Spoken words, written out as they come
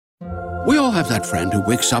We all have that friend who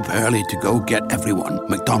wakes up early to go get everyone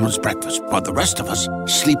McDonald's breakfast, while the rest of us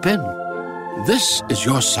sleep in. This is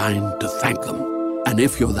your sign to thank them. And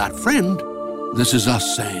if you're that friend, this is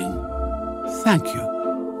us saying thank you.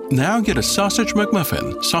 Now get a sausage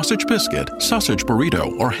McMuffin, sausage biscuit, sausage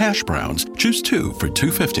burrito, or hash browns. Choose 2 for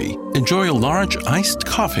 $2.50. Enjoy a large iced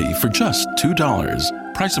coffee for just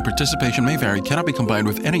 $2. Price and participation may vary. Cannot be combined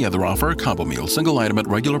with any other offer or combo meal. Single item at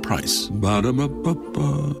regular price.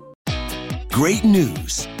 Ba-da-ba-ba-ba. Great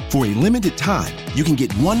news! For a limited time, you can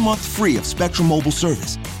get 1 month free of Spectrum Mobile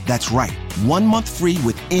service. That's right, 1 month free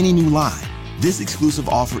with any new line. This exclusive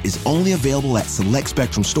offer is only available at select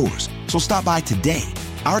Spectrum stores, so stop by today.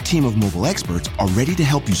 Our team of mobile experts are ready to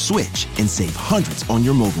help you switch and save hundreds on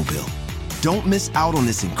your mobile bill. Don't miss out on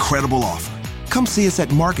this incredible offer. Come see us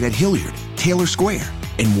at Market at Hilliard, Taylor Square,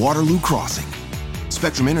 and Waterloo Crossing.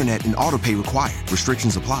 Spectrum Internet and autopay required.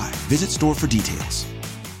 Restrictions apply. Visit store for details.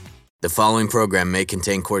 The following program may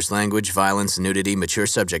contain coarse language, violence, nudity, mature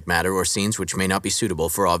subject matter, or scenes which may not be suitable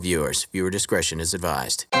for all viewers. Viewer discretion is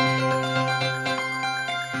advised.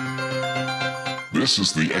 This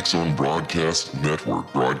is the X-Zone Broadcast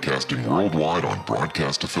Network, broadcasting worldwide on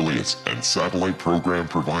broadcast affiliates and satellite program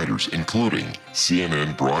providers, including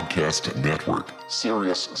CNN Broadcast Network,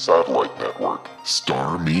 Sirius Satellite Network,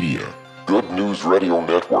 Star Media, Good News Radio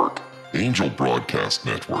Network, Angel Broadcast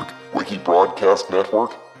Network, Wiki Broadcast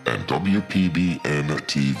Network, and WPBN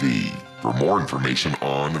TV. For more information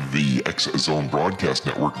on the X-Zone Broadcast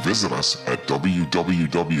Network, visit us at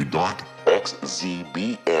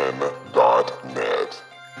www.xzbn.net.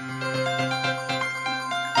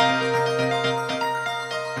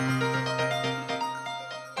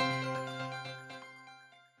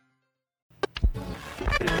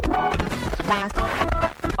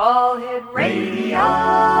 All Hit Radio.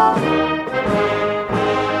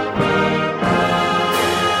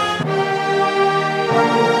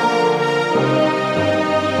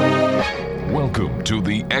 Welcome to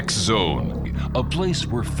the X-Zone, a place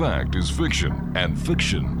where fact is fiction and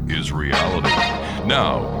fiction is reality.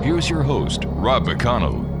 Now, here's your host, Rob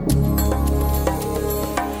McConnell.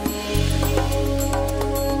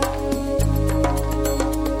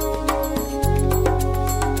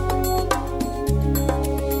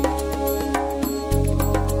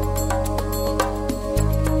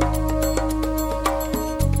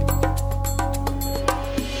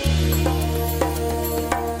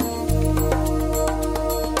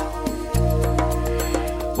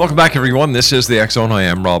 Welcome back, everyone. This is the X-Zone. I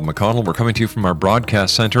am Rob McConnell. We're coming to you from our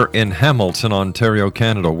broadcast center in Hamilton, Ontario,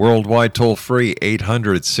 Canada. Worldwide, toll-free,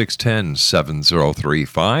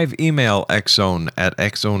 800-610-7035. Email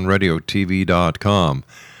xzone@xzoneradiotv.com.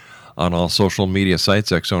 On all social media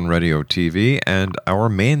sites, X-Zone Radio TV, and our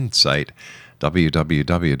main site,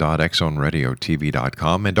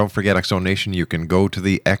 www.xzoneradiotv.com. And don't forget, X-Zone Nation, you can go to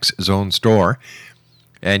the X-Zone store,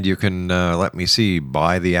 and you can,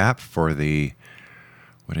 buy the app for the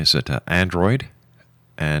Android,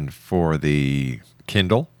 and for the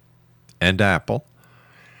Kindle and Apple.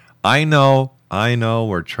 I know,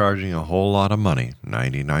 we're charging a whole lot of money,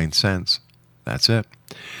 99 cents. That's it.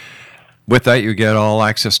 With that, you get all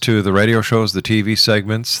access to the radio shows, the TV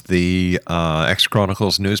segments, the X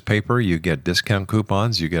Chronicles newspaper. You get discount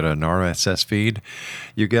coupons. You get an RSS feed.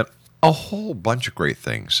 You get a whole bunch of great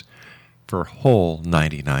things for whole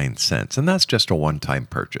 99 cents. And that's just a one-time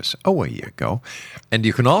purchase. Away you go. And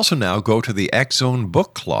you can also now go to the X-Zone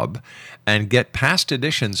Book Club and get past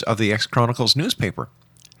editions of the X Chronicles newspaper.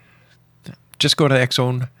 Just go to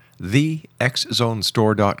X-Zone,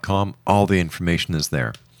 thexzonestore.com. All the information is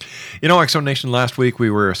there. You know, X-Zone Nation, last week we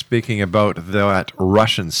were speaking about that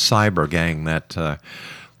Russian cyber gang that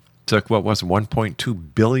took,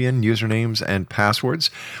 1.2 billion usernames and passwords.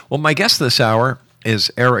 Well, my guest this hour is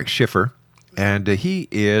Eric Schiffer, and he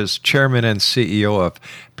is chairman and CEO of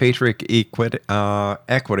Patrick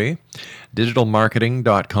Equity,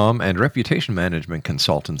 digitalmarketing.com, and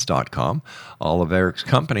reputationmanagementconsultants.com. All of Eric's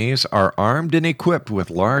companies are armed and equipped with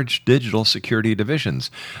large digital security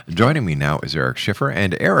divisions. Joining me now is Eric Schiffer.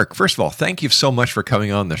 And Eric, first of all, thank you so much for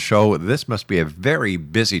coming on the show. This must be a very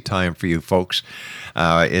busy time for you folks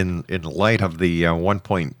in light of the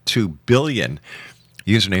 1.2 billion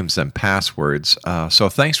usernames and passwords. So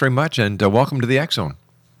thanks very much, and welcome to the X-Zone.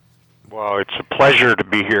 Well, it's a pleasure to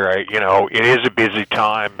be here. It is a busy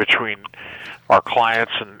time between our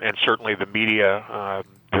clients and certainly the media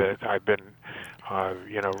that I've been,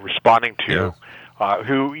 responding to,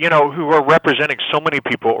 who are representing so many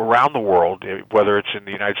people around the world, whether it's in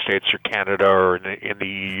the United States or Canada or in the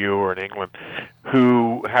EU or in England,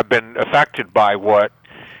 who have been affected by what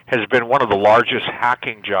has been one of the largest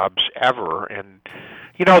hacking jobs ever. And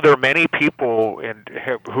there are many people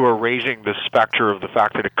who are raising the specter of the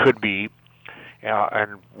fact that it could be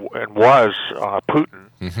and was Putin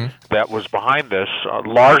that was behind this,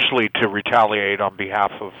 largely to retaliate on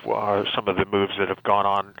behalf of some of the moves that have gone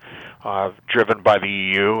on, driven by the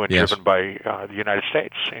EU and driven by the United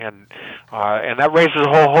States, and that raises a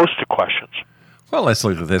whole host of questions. Well, let's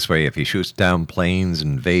look at it this way: if he shoots down planes,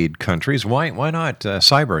 invade countries, why not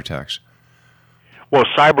cyber attacks? Well,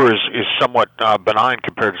 cyber is somewhat benign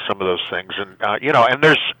compared to some of those things, and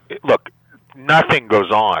and nothing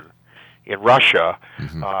goes on in Russia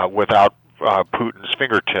without Putin's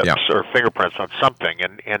fingertips or fingerprints on something,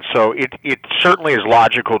 and so it certainly is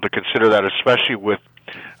logical to consider that, especially with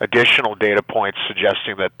additional data points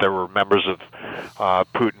suggesting that there were members of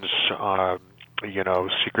Putin's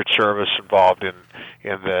Secret Service involved in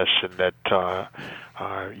this, and that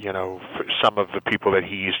some of the people that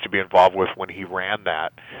he used to be involved with when he ran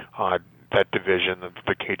that division,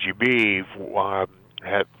 the KGB,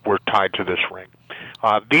 were tied to this ring.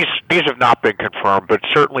 These have not been confirmed, but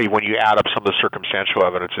certainly when you add up some of the circumstantial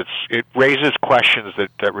evidence, it raises questions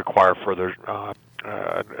that require further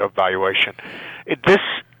evaluation. This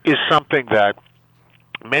is something that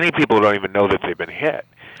many people don't even know that they've been hit,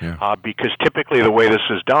 because typically the way this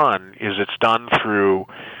is done is it's done through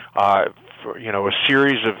a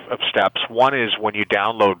series of steps. One is when you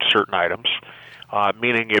download certain items,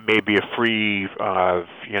 meaning it may be a free a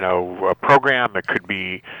program, it could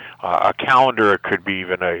be a calendar, it could be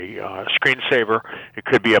even a screensaver, it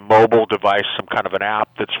could be a mobile device, some kind of an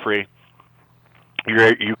app that's free.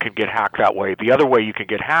 You can get hacked that way. The other way you can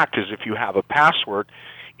get hacked is if you have a password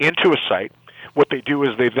into a site. What they do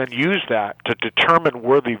is they then use that to determine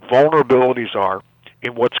where the vulnerabilities are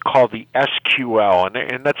in what's called the SQL,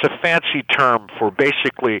 and that's a fancy term for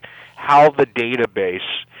basically how the database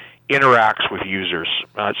interacts with users.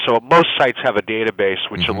 So most sites have a database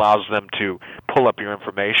which allows them to pull up your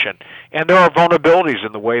information, and there are vulnerabilities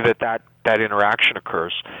in the way that interaction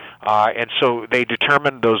occurs. And so they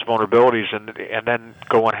determine those vulnerabilities and then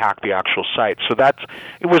go and hack the actual site. So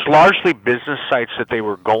it was largely business sites that they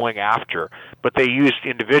were going after, but they used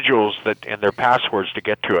individuals and their passwords to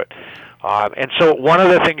get to it. And so one of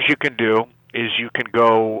the things you can do is you can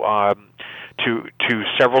go to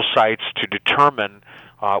several sites to determine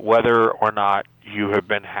whether or not you have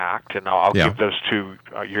been hacked, and I'll give those to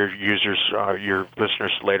your users, your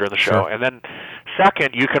listeners later in the show. Sure. And then,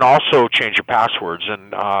 second, you can also change your passwords,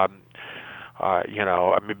 and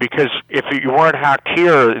because if you weren't hacked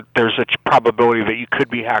here, there's a probability that you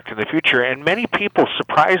could be hacked in the future. And many people,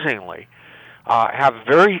 surprisingly, have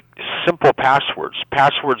very simple passwords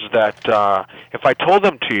that if I told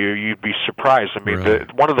them to you, you'd be surprised. I mean,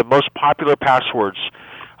 one of the most popular passwords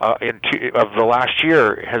of the last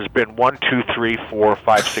year has been 1, 2, 3, 4,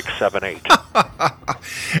 5, 6, 7, 8.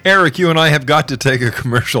 Eric, you and I have got to take a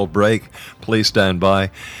commercial break. Please stand by.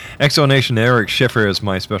 Exonation Eric Schiffer is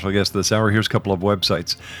my special guest this hour. Here's a couple of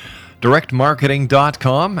websites: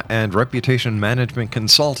 directmarketing.com and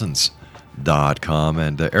reputationmanagementconsultants.com.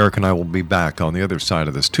 And Eric and I will be back on the other side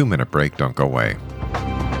of this 2-minute break. Don't go away.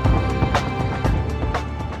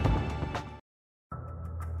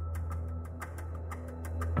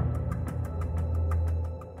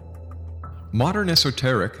 Modern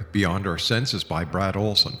Esoteric, Beyond Our Senses by Brad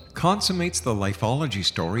Olson, consummates the lifeology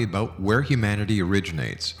story about where humanity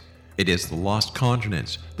originates. It is the lost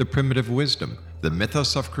continents, the primitive wisdom, the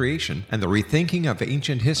mythos of creation, and the rethinking of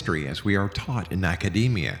ancient history as we are taught in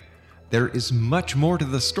academia. There is much more to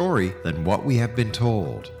the story than what we have been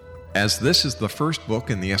told. As this is the first book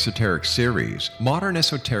in the Esoteric series, Modern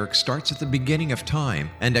Esoteric starts at the beginning of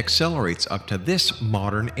time and accelerates up to this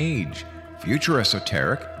modern age. Future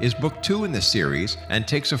Esoteric is book 2 in the series and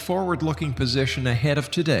takes a forward-looking position ahead of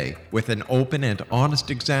today with an open and honest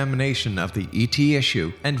examination of the ET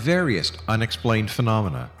issue and various unexplained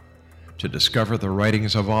phenomena. To discover the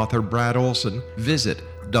writings of author Brad Olson, visit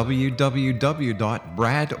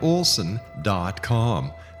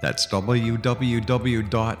www.bradolson.com. That's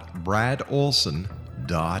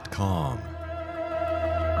www.bradolson.com.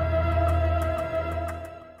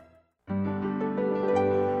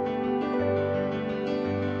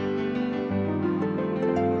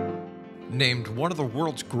 Named one of the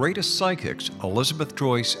world's greatest psychics, Elizabeth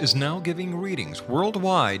Joyce is now giving readings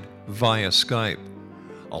worldwide via Skype.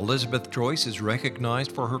 Elizabeth Joyce is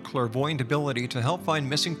recognized for her clairvoyant ability to help find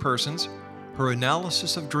missing persons, her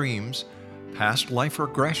analysis of dreams, past life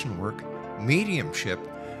regression work, mediumship,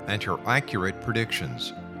 and her accurate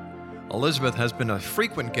predictions. Elizabeth has been a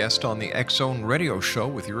frequent guest on the X Zone radio show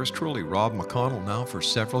with yours truly, Rob McConnell, now for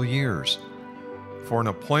several years. For an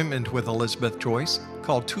appointment with Elizabeth Joyce,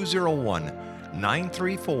 call 201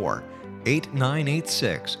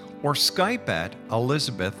 934-8986 or Skype at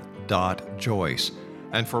elizabeth.joyce.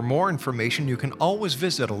 And for more information, you can always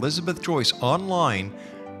visit Elizabeth Joyce online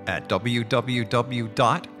at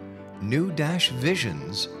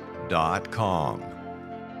www.new-visions.com.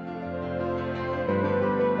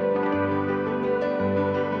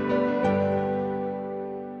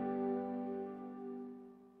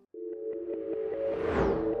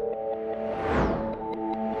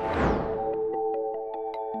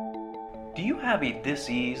 Do you have a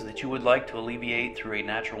dis-ease that you would like to alleviate through a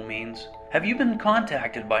natural means? Have you been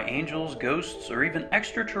contacted by angels, ghosts, or even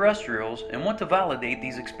extraterrestrials and want to validate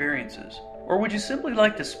these experiences? Or would you simply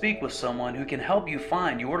like to speak with someone who can help you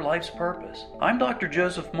find your life's purpose? I'm Dr.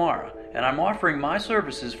 Joseph Mara, and I'm offering my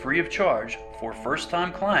services free of charge for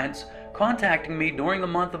first-time clients contacting me during the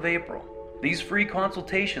month of April. These free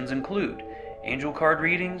consultations include angel card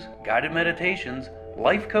readings, guided meditations,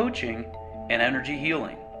 life coaching, and energy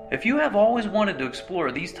healing. If you have always wanted to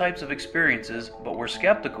explore these types of experiences but were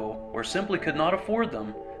skeptical or simply could not afford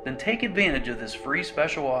them, then take advantage of this free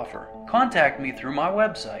special offer. Contact me through my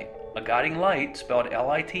website, aguidinglight, spelled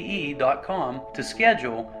LITE.com, to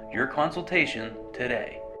schedule your consultation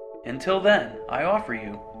today. Until then, I offer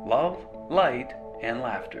you love, light, and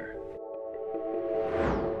laughter.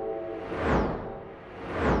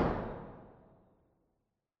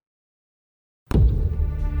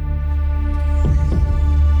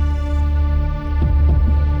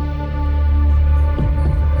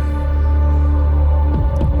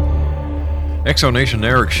 Exonation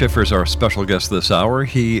Eric Schiffer is our special guest this hour.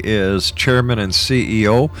 He is chairman and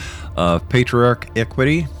CEO of Patriarch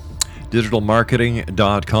Equity,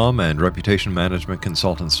 digitalmarketing.com, and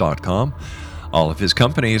reputationmanagementconsultants.com. All of his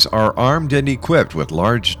companies are armed and equipped with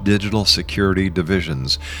large digital security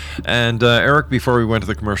divisions. And Eric, before we went to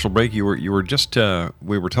the commercial break, we were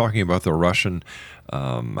talking about the Russian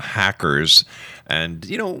hackers,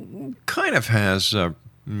 and kind of has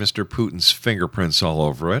Mr. Putin's fingerprints all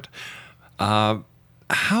over it. How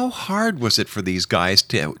hard was it for these guys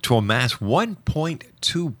to amass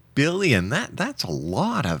 1.2 billion? That's a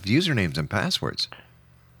lot of usernames and passwords.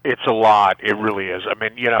 It's a lot. It really is. I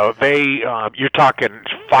mean, you're talking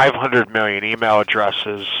 500 million email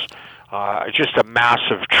addresses, just a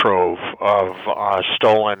massive trove of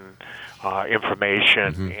stolen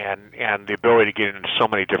information, and the ability to get into so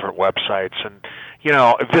many different websites. And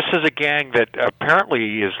this is a gang that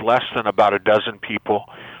apparently is less than about a dozen people.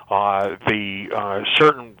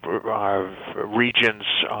 Certain regions,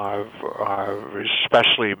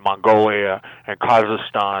 especially Mongolia and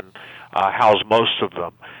Kazakhstan, house most of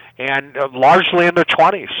them, and largely in their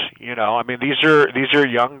 20s. I mean, these are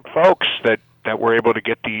young folks that were able to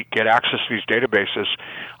get access to these databases.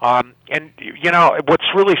 And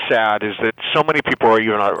what's really sad is that so many people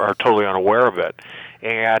are totally unaware of it,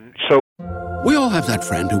 and so. We all have that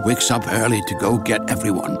friend who wakes up early to go get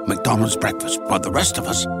everyone McDonald's breakfast, while the rest of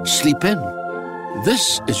us sleep in.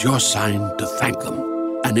 This is your sign to thank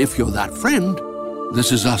them. And if you're that friend,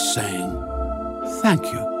 this is us saying thank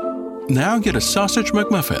you. Now get a sausage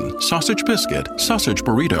McMuffin, sausage biscuit, sausage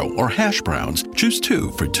burrito, or hash browns. Choose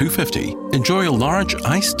 2 for $2.50. Enjoy a large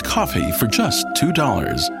iced coffee for just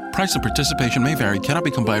 $2. Price and participation may vary. Cannot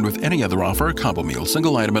be combined with any other offer or combo meal.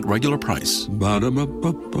 Single item at regular price.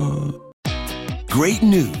 Ba-da-ba-ba-ba. Great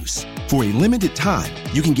news! For a limited time,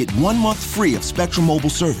 you can get 1 month free of Spectrum Mobile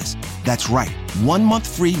service. That's right, 1 month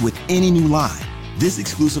free with any new line. This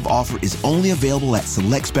exclusive offer is only available at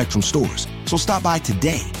select Spectrum stores, so stop by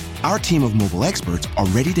today. Our team of mobile experts are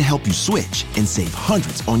ready to help you switch and save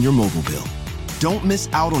hundreds on your mobile bill. Don't miss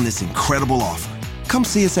out on this incredible offer. Come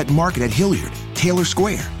see us at Market at Hilliard, Taylor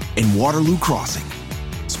Square, and Waterloo Crossing.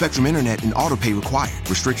 Spectrum Internet and autopay required.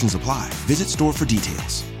 Restrictions apply. Visit store for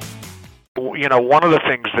details. One of the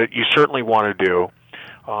things that you certainly want to do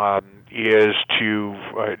is to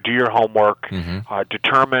do your homework,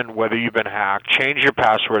 determine whether you've been hacked, change your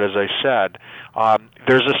password, as I said.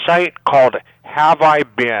 There's a site called Have I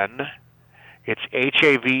Been? It's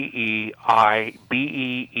HAVEIBEEN,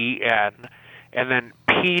 and then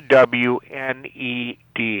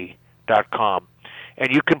PWNED.com.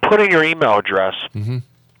 And you can put in your email address, and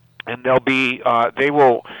they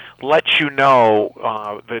will let you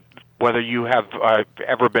know that whether you have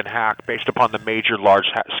ever been hacked based upon the major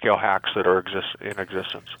large-scale hacks that are in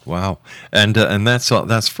existence. Wow. And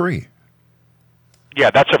that's free. Yeah,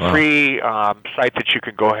 that's a free site that you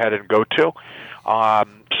can go ahead and go to.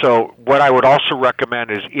 So what I would also recommend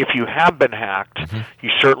is if you have been hacked, you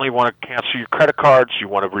certainly want to cancel your credit cards. You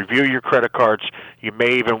want to review your credit cards. You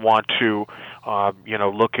may even want to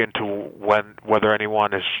look into whether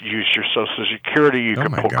anyone has used your Social Security. You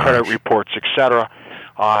can pull credit reports, etc.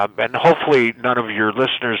 And hopefully none of your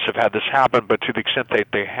listeners have had this happen, but to the extent that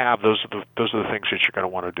they have, those are the things that you're going to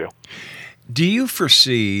want to do. Do you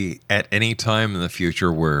foresee at any time in the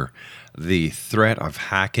future where the threat of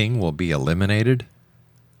hacking will be eliminated?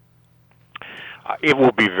 It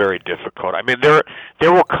will be very difficult. I mean, there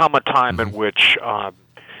will come a time in which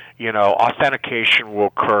authentication will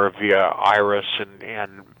occur via iris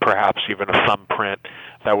and perhaps even a thumbprint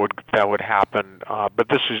that would happen. But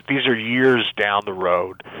these are years down the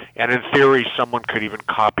road, and in theory, someone could even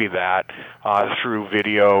copy that through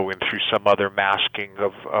video and through some other masking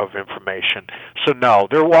of information. So no,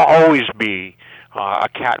 there will always be a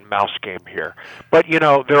cat and mouse game here. But,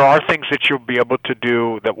 there are things that you'll be able to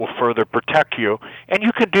do that will further protect you, and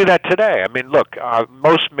you can do that today. I mean, look,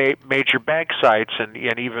 most major bank sites and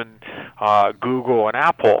even Google and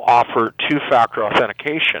Apple offer two-factor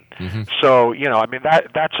authentication. Mm-hmm. So,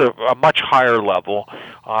 that's a much higher level.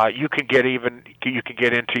 You can get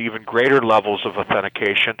into even greater levels of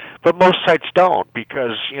authentication, but most sites don't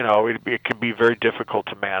because, it can be very difficult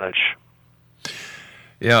to manage.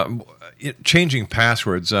 Yeah, changing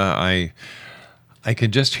passwords, I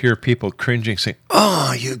can just hear people cringing, saying,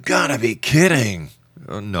 "Oh, you gotta be kidding!"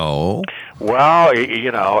 No. Well,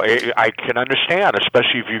 I can understand,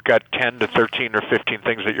 especially if you've got 10 to 13 or 15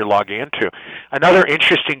 things that you're logging into. Another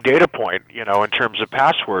interesting data point, in terms of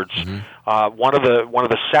passwords, mm-hmm. One of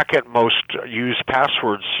the second most used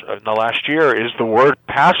passwords in the last year is the word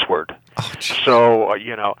password. Oh, so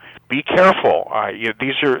be careful.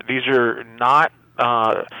 These are not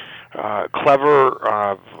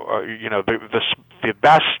clever, the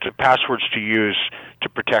best passwords to use to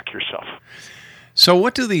protect yourself. So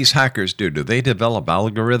what do these hackers do? Do they develop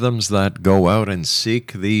algorithms that go out and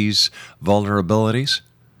seek these vulnerabilities?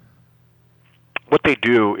 What they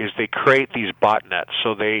do is they create these botnets.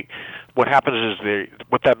 So what happens is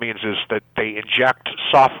what that means is that they inject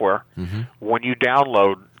software mm-hmm. when you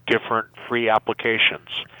download different free applications.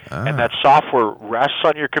 And that software rests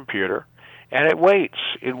on your computer. And it waits.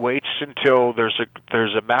 It waits until there's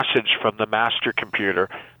a message from the master computer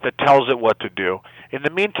that tells it what to do. In the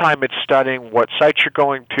meantime, it's studying what sites you're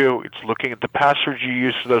going to. It's looking at the passwords you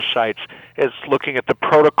use for those sites. It's looking at the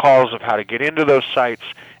protocols of how to get into those sites.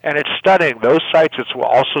 And it's studying those sites. It's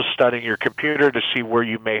also studying your computer to see where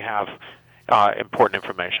you may have important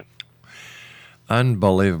information.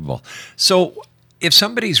 Unbelievable. So if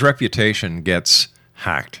somebody's reputation gets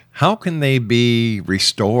hacked, how can they be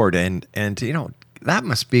restored? And that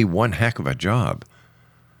must be one heck of a job.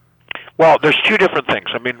 Well, there's two different things.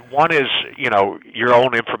 I mean, one is your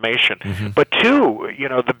own information, mm-hmm. but two,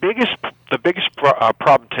 the biggest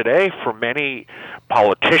problem today for many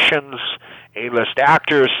politicians, A-list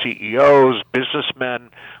actors, CEOs,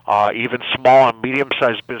 businessmen, even small and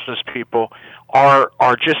medium-sized business people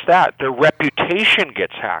are just that. Their reputation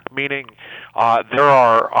gets hacked, meaning there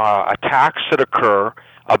are attacks that occur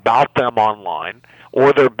about them online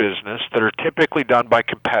or their business that are typically done by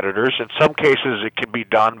competitors. In some cases, it can be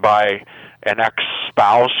done by an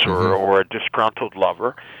ex-spouse or a disgruntled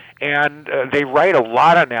lover. And they write a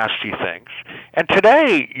lot of nasty things. And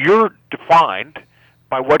today, you're defined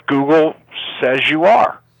by what Google says you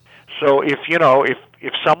are. So if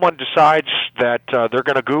someone decides that they're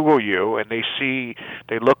going to Google you and they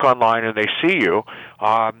look online and they see you,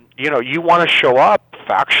 you want to show up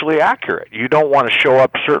factually accurate. You don't want to show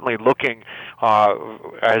up certainly looking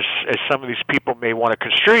as some of these people may want to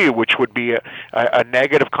construe you, which would be a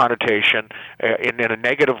negative connotation in a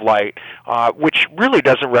negative light, which really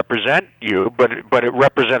doesn't represent you, but it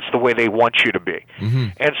represents the way they want you to be. Mm-hmm.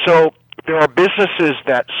 And so there are businesses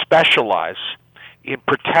that specialize in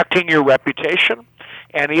protecting your reputation,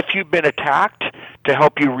 and if you've been attacked, to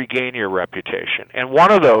help you regain your reputation. And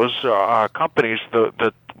one of those companies,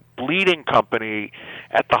 the leading company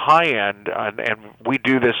at the high end, and we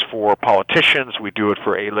do this for politicians, we do it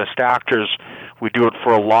for A-list actors, we do it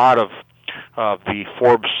for a lot of the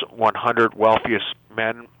Forbes 100 wealthiest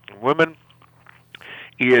men and women,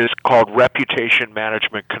 is called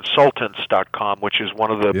reputationmanagementconsultants.com, which is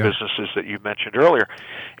one of the businesses that you mentioned earlier.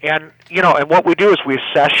 And and what we do is we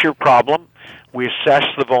assess your problem, we assess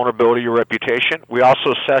the vulnerability of your reputation, we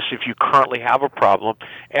also assess if you currently have a problem,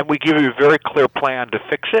 and we give you a very clear plan to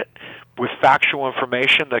fix it with factual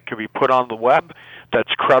information that can be put on the web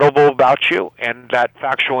that's credible about you, and that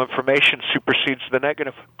factual information supersedes the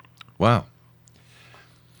negative. Wow.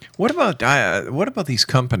 What about these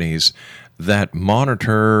companies that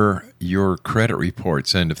monitor your credit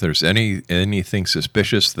reports, and if there's anything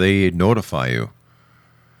suspicious, they notify you?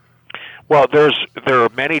 Well, there are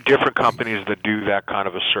many different companies that do that kind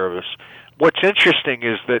of a service. What's interesting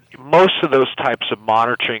is that most of those types of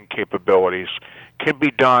monitoring capabilities can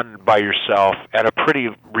be done by yourself at a pretty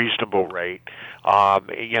reasonable rate,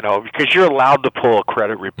 because you're allowed to pull a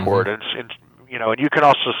credit report, and you can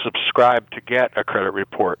also subscribe to get a credit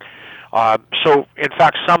report. So, in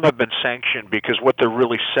fact, some have been sanctioned because what they're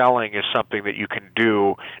really selling is something that you can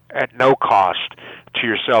do at no cost to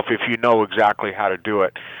yourself if you know exactly how to do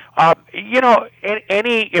it.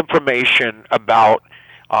 Any information about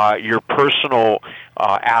your personal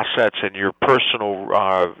assets and your personal,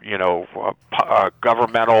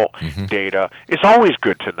 governmental data is always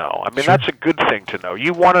good to know. I mean, that's a good thing to know.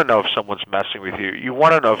 You want to know if someone's messing with you. You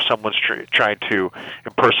want to know if someone's trying to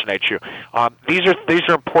impersonate you. These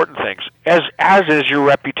are important things, as is your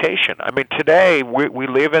reputation. I mean, today we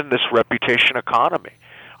live in this reputation economy.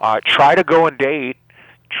 Try to go and date.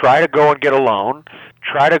 Try to go and get a loan.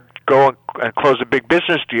 Try to go and close a big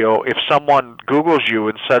business deal if someone Googles you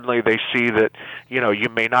and suddenly they see that you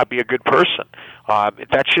may not be a good person.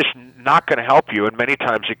 That's just not going to help you, and many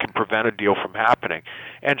times it can prevent a deal from happening.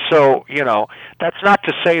 And so, that's not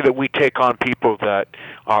to say that we take on people that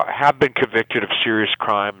have been convicted of serious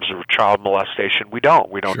crimes or child molestation. We don't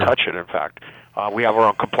touch it, in fact. We have our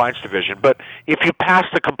own compliance division. But if you pass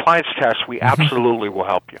the compliance test, we absolutely will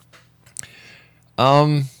help you.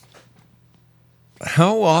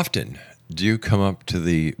 How often do you come up to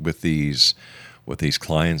with these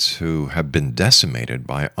clients who have been decimated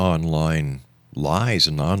by online lies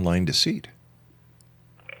and online deceit?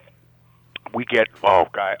 We get,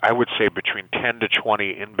 I would say between 10 to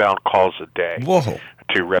 20 inbound calls a day. Whoa.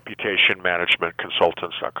 To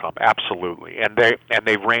reputationmanagementconsultants.com. Absolutely, and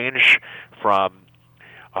they range from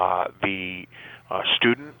the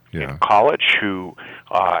student in college who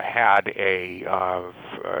had a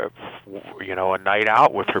night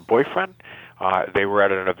out with her boyfriend. They were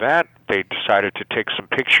at an event. They decided to take some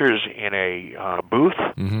pictures in a booth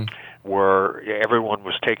where everyone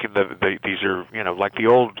was taking these are like the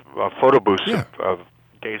old photo booths of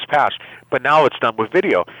days past. But now it's done with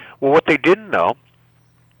video. Well, what they didn't know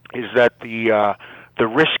is that the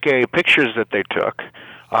risque pictures that they took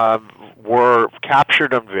were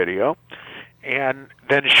captured on video and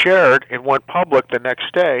then shared and went public the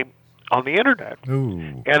next day on the internet.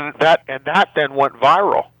 Ooh. And that then went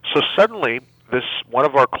viral. So suddenly, this one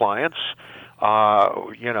of our clients,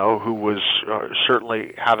 who was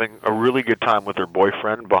certainly having a really good time with her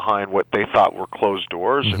boyfriend behind what they thought were closed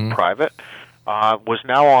doors in private, was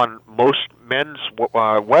now on most men's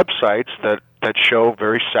websites that show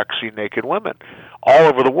very sexy naked women all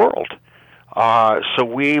over the world. So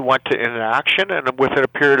we went into action, and within a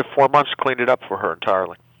period of 4 months, cleaned it up for her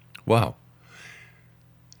entirely. Wow.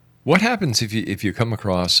 What happens if you come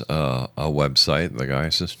across a website, the guy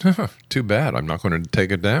says, too bad, I'm not going to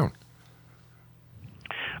take it down?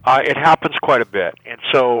 It happens quite a bit. And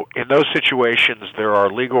so in those situations, there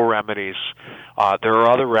are legal remedies. There are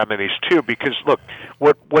other remedies, too, because, look,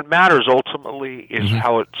 what matters ultimately is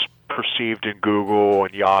how it's perceived in Google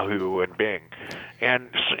and Yahoo and Bing.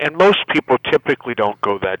 And most people typically don't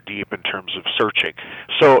go that deep in terms of searching.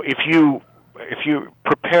 So if you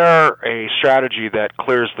prepare a strategy that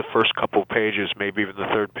clears the first couple of pages, maybe even the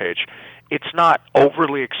third page, it's not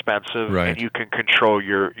overly expensive, and you can control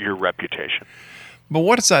your reputation. But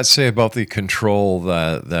what does that say about the control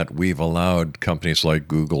that we've allowed companies like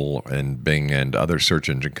Google and Bing and other search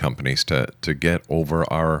engine companies to get over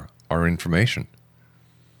our information?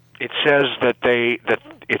 It says that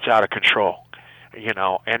it's out of control,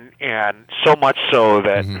 and so much so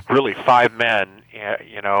that really 5 men,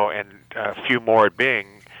 and a few more at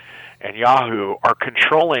Bing and Yahoo are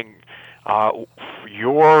controlling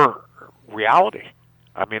your reality.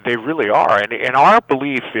 I mean, they really are. And our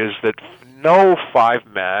belief is that no 5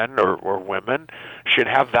 men or women should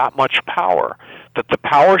have that much power, that the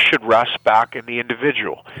power should rest back in the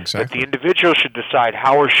individual, that the individual should decide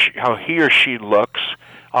how he or she looks,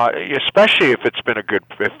 especially if it's a good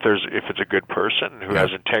person who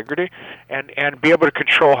has integrity, and be able to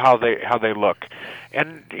control how they look.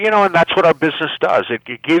 And and that's what our business does.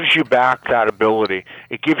 It gives you back that ability.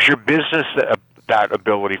 It gives your business that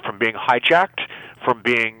ability from being hijacked, from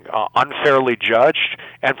being unfairly judged,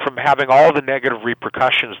 and from having all the negative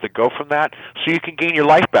repercussions that go from that, so you can gain your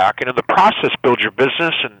life back, and in the process build your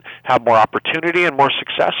business and have more opportunity and more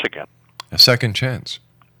success again. A second chance.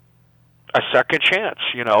 A second chance,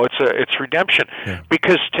 it's redemption. Yeah.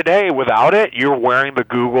 Because today, without it, you're wearing the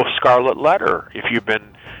Google scarlet letter if you've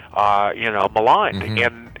been, maligned,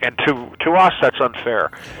 and to us that's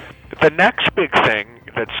unfair. The next big thing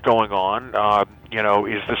that's going on,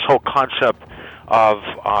 is this whole concept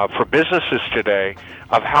for businesses today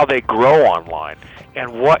of how they grow online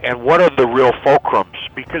and what are the real fulcrums,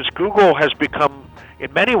 because Google has become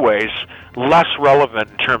in many ways less relevant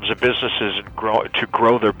in terms of businesses and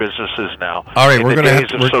grow their businesses now. All right, we're going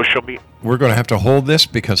to have to hold this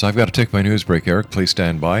because I've got to take my news break. Eric, please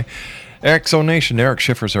stand by. XO Nation, Eric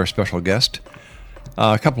Schiffer is our special guest.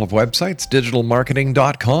 A couple of websites,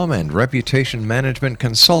 digitalmarketing.com and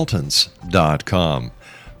reputationmanagementconsultants.com.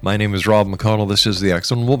 My name is Rob McConnell. This is the X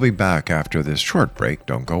Zone. We'll be back after this short break.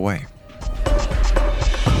 Don't go away.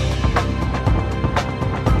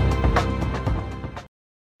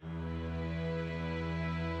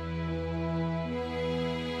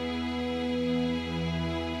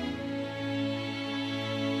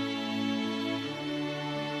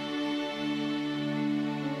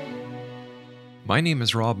 My name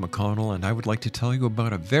is Rob McConnell, and I would like to tell you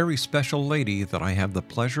about a very special lady that I have the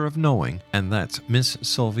pleasure of knowing, and that's Miss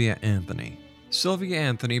Sylvia Anthony. Sylvia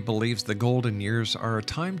Anthony believes the golden years are a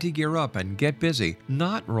time to gear up and get busy,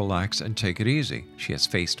 not relax and take it easy. She has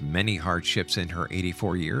faced many hardships in her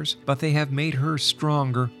 84 years, but they have made her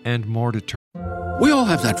stronger and more determined. We all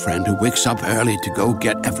have that friend who wakes up early to go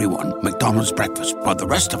get everyone McDonald's breakfast, while the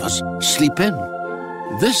rest of us sleep in.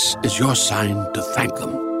 This is your sign to thank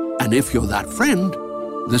them. And if you're that friend,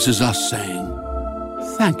 this is us saying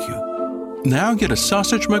thank you. Now get a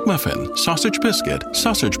sausage McMuffin, sausage biscuit,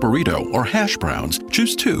 sausage burrito, or hash browns.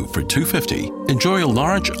 Choose 2 for $2.50. Enjoy a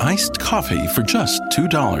large iced coffee for just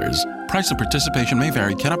 $2. Price and participation may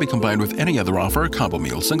vary. Cannot be combined with any other offer or combo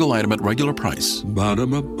meal. Single item at regular price.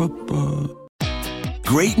 Ba-da-ba-ba-ba.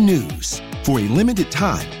 Great news! For a limited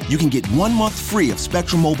time, you can get 1 month free of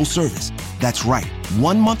Spectrum Mobile service. That's right,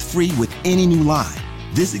 1 month free with any new line.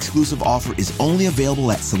 This exclusive offer is only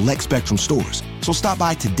available at select Spectrum stores, so stop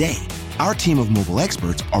by today. Our team of mobile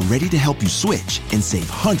experts are ready to help you switch and save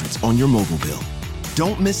hundreds on your mobile bill.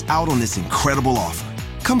 Don't miss out on this incredible offer.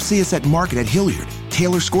 Come see us at Market at Hilliard,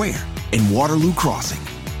 Taylor Square, and Waterloo Crossing.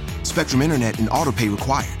 Spectrum Internet and autopay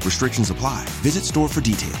required. Restrictions apply. Visit store for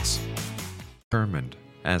details. Determined.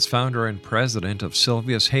 As founder and president of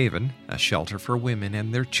Sylvia's Haven, a shelter for women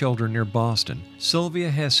and their children near Boston,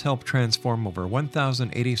 Sylvia has helped transform over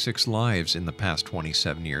 1,086 lives in the past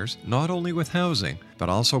 27 years, not only with housing, but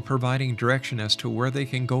also providing direction as to where they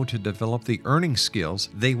can go to develop the earning skills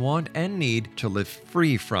they want and need to live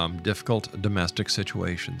free from difficult domestic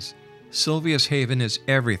situations. Sylvia's Haven is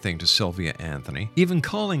everything to Sylvia Anthony, even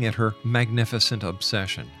calling it her magnificent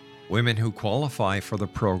obsession. Women who qualify for the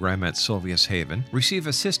program at Sylvia's Haven receive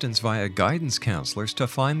assistance via guidance counselors to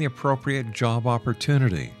find the appropriate job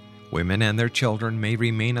opportunity. Women and their children may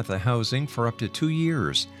remain at the housing for up to 2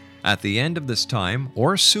 years. At the end of this time,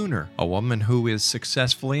 or sooner, a woman who is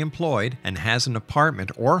successfully employed and has an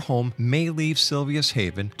apartment or home may leave Sylvia's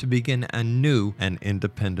Haven to begin a new and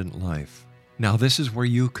independent life. Now this is where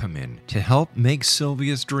you come in to help make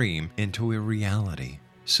Sylvia's dream into a reality.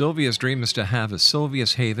 Sylvia's dream is to have a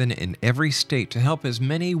Sylvia's Haven in every state to help as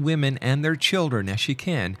many women and their children as she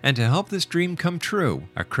can, and to help this dream come true,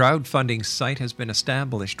 a crowdfunding site has been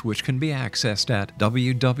established which can be accessed at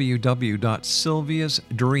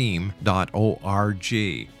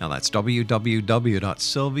www.sylviasdream.org. Now that's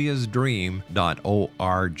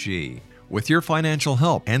www.sylviasdream.org. With your financial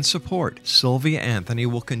help and support, Sylvia Anthony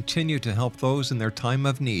will continue to help those in their time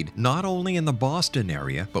of need, not only in the Boston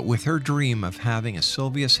area, but with her dream of having a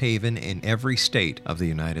Sylvia's Haven in every state of the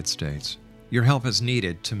United States. Your help is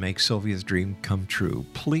needed to make Sylvia's dream come true.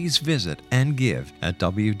 Please visit and give at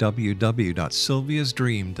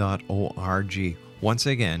www.sylviasdream.org. Once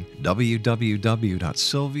again,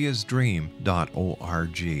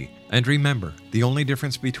 www.sylviasdream.org. And remember, the only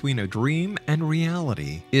difference between a dream and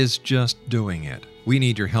reality is just doing it. We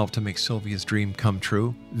need your help to make Sylvia's dream come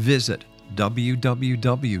true. Visit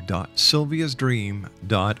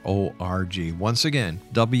www.sylviasdream.org. Once again,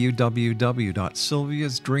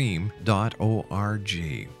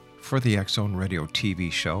 www.sylviasdream.org. For the X Zone Radio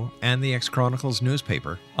TV show and the X Chronicles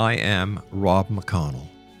newspaper, I am Rob McConnell.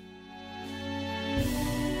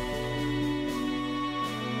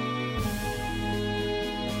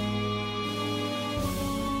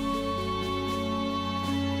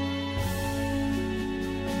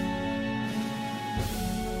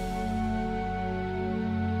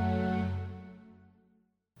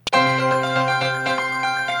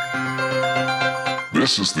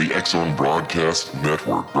 This is the X Zone Broadcast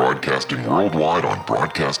Network, broadcasting worldwide on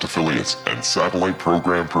broadcast affiliates and satellite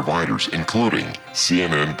program providers, including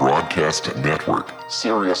CNN Broadcast Network,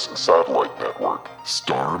 Sirius Satellite Network,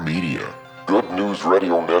 Star Media, Good News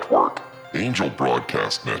Radio Network, Angel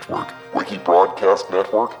Broadcast Network, Wiki Broadcast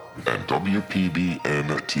Network, and WPBN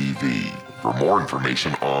TV. For more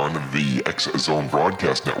information on the X Zone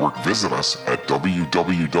Broadcast Network, visit us at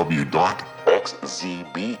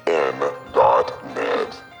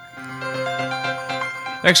www.xzbn.net.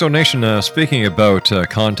 Exonation, speaking about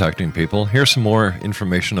contacting people, here's some more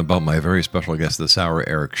information about my very special guest this hour,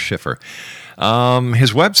 Eric Schiffer.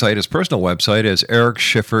 His website, his personal website, is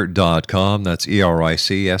ericschiffer.com. That's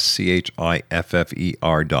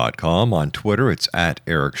ERICSCHIFFER.com. On Twitter, it's at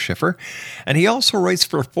Eric Schiffer. And he also writes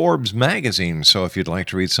for Forbes magazine. So if you'd like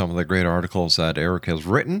to read some of the great articles that Eric has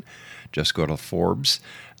written, just go to Forbes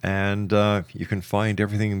and you can find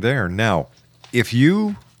everything there. Now, if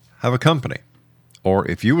you have a company, or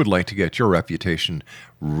if you would like to get your reputation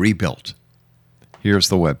rebuilt, here's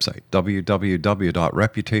the website,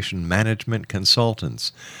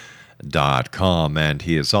 www.reputationmanagementconsultants.com, and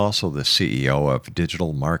he is also the CEO of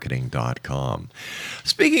digitalmarketing.com.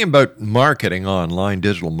 Speaking about marketing, online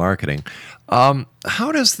digital marketing,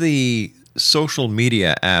 how does the social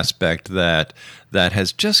media aspect that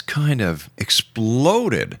has just kind of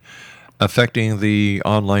exploded affecting the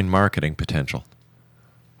online marketing potential?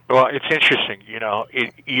 Well, it's interesting. You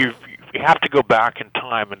have to go back in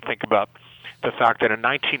time and think about the fact that in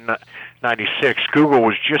 1996, Google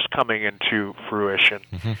was just coming into fruition,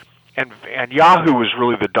 and Yahoo was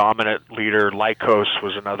really the dominant leader. Lycos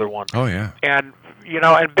was another one. Oh yeah. And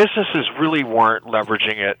and businesses really weren't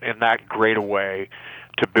leveraging it in that great a way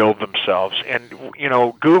to build themselves. And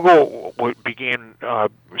Google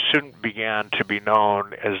soon began to be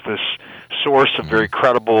known as this source of very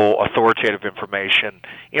credible, authoritative information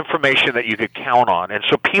that you could count on. And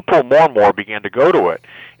so people more and more began to go to it.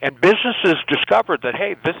 And businesses discovered that,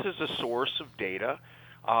 hey, this is a source of data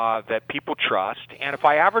that people trust. And if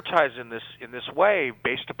I advertise in this way,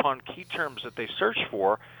 based upon key terms that they search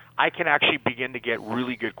for, I can actually begin to get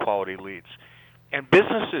really good quality leads. And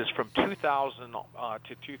businesses from 2000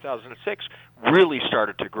 to 2006 really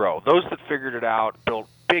started to grow. Those that figured it out built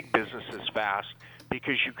big businesses fast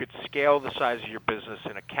because you could scale the size of your business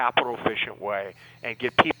in a capital-efficient way and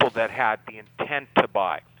get people that had the intent to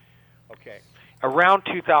buy. Okay. Around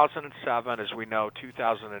 2007, as we know,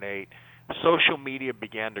 2008, social media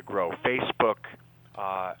began to grow. Facebook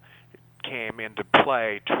came into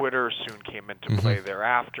play. Twitter soon came into play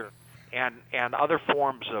thereafter. And other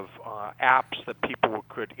forms of apps that people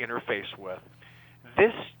could interface with.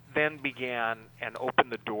 This then began and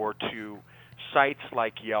opened the door to sites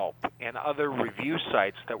like Yelp and other review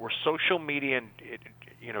sites that were social media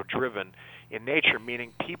driven in nature,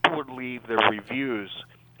 meaning people would leave their reviews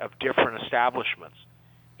of different establishments.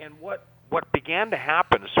 And what began to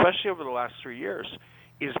happen, especially over the last 3 years,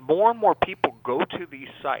 is more and more people go to these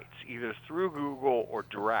sites, either through Google or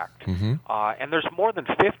direct, and there's more than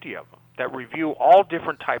 50 of them that review all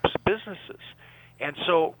different types of businesses. And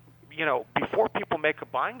so, before people make a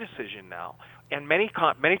buying decision now, and many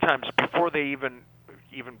times before they even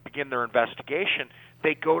begin their investigation,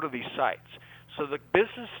 they go to these sites. So the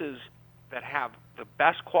businesses that have the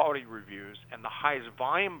best quality reviews and the highest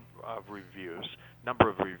volume of reviews, number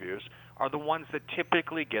of reviews, are the ones that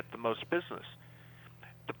typically get the most business.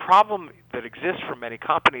 The problem that exists for many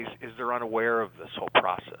companies is they're unaware of this whole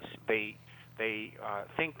process. They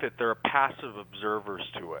think that they're passive observers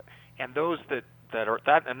to it, and those that are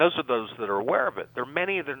those that are aware of it. There are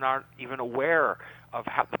many that are not even aware of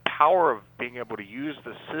how the power of being able to use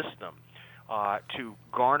the system to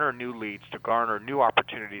garner new leads, to garner new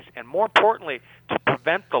opportunities, and more importantly, to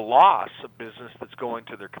prevent the loss of business that's going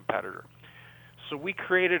to their competitor. So we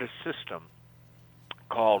created a system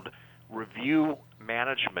called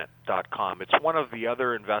reviewmanagement.com. It's one of the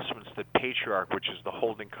other investments that Patriarch, which is the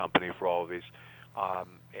holding company for all of these,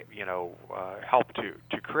 helped to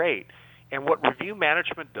create. And what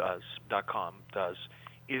reviewmanagement.com does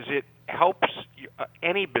is it helps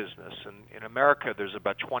any business. And in America, there's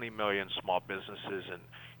about 20 million small businesses, and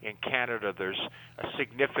in Canada, there's a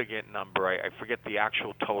significant number. I forget the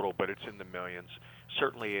actual total, but it's in the millions.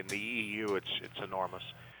 Certainly in the EU, it's enormous.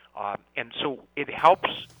 And so it helps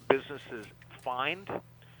businesses find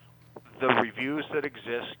the reviews that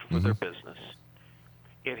exist for their business.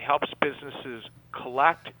 It helps businesses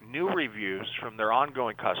collect new reviews from their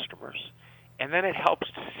ongoing customers. And then it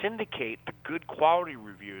helps to syndicate the good quality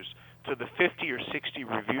reviews to the 50 or 60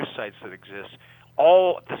 review sites that exist,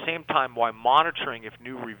 all at the same time while monitoring if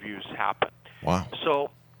new reviews happen. Wow.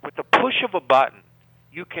 So with the push of a button,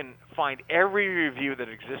 you can find every review that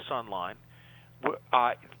exists online. With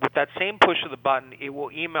that same push of the button, it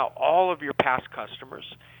will email all of your past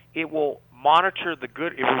customers. It will monitor the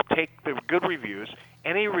good. It will take the good reviews.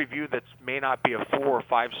 Any review that may not be a 4 or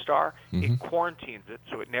 5 star, it quarantines it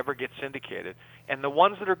so it never gets syndicated. And the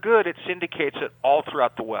ones that are good, it syndicates it all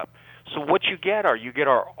throughout the web. So what you get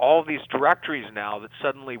are all these directories now that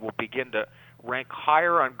suddenly will begin to rank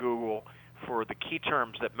higher on Google for the key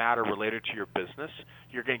terms that matter related to your business.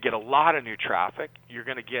 You're going to get a lot of new traffic. You're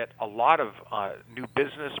going to get a lot of new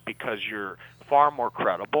business because you're far more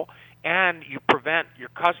credible, and you prevent your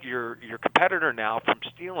competitor now from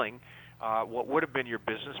stealing what would have been your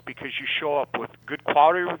business because you show up with good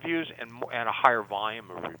quality reviews and a higher volume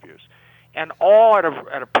of reviews, and all at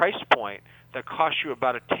a price point that costs you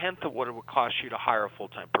about 1/10 of what it would cost you to hire a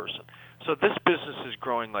full-time person. So this business is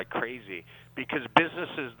growing like crazy because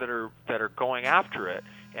businesses that are going after it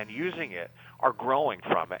and using it are growing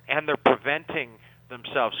from it, and they're preventing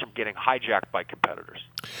themselves from getting hijacked by competitors.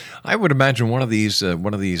 I would imagine one of these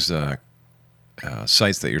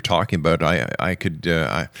sites that you're talking about. I could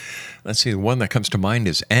let's see. The one that comes to mind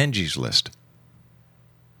is Angie's List.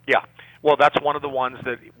 Yeah, well, that's one of the ones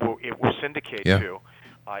that it will syndicate to.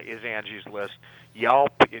 Is Angie's List.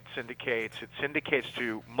 Yelp, it syndicates. It syndicates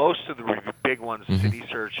to most of the big ones, City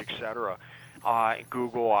Search, etc.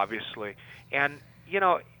 Google, obviously. And,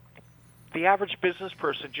 the average business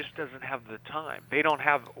person just doesn't have the time. They don't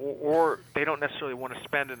have, or they don't necessarily want to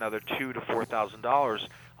spend another $2,000 to $4,000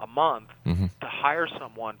 a month to hire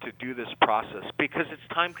someone to do this process because it's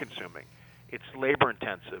time-consuming. It's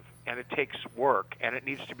labor-intensive, and it takes work, and it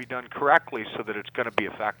needs to be done correctly so that it's going to be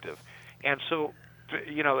effective. And so,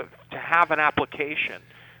 to have an application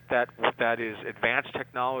that is advanced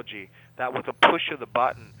technology that with a push of the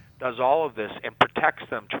button does all of this and protects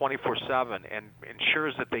them 24/7 and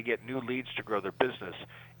ensures that they get new leads to grow their business,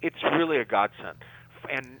 it's really a godsend.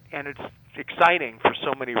 And it's exciting for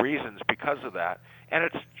so many reasons because of that. And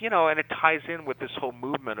it's and it ties in with this whole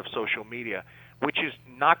movement of social media, which is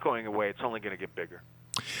not going away. It's only going to get bigger.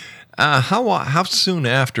 How soon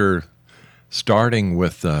after starting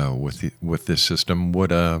with this system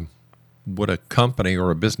would a company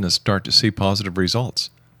or a business start to see positive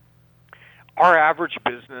results? Our average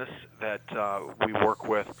business that we work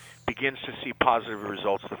with begins to see positive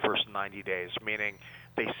results the first 90 days, meaning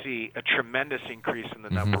they see a tremendous increase in the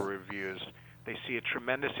number of reviews. They see a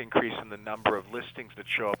tremendous increase in the number of listings that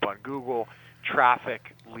show up on Google,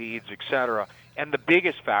 traffic, leads, etc. And the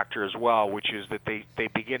biggest factor as well, which is that they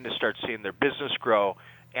begin to start seeing their business grow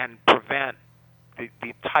and prevent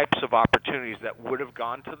the types of opportunities that would have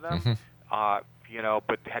gone to them,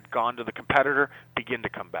 but had gone to the competitor, begin to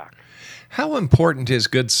come back. How important is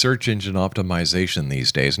good search engine optimization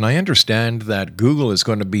these days? And I understand that Google is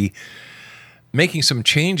going to be making some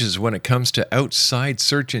changes when it comes to outside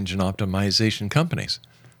search engine optimization companies.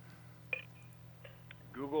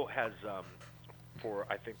 Google has, for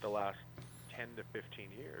I think the last 10 to 15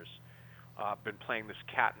 years, been playing this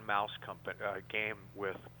cat and mouse game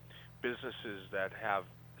with businesses that have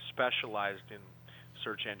specialized in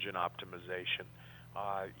search engine optimization.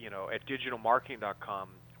 At digitalmarketing.com,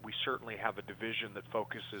 we certainly have a division that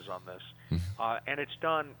focuses on this, and it's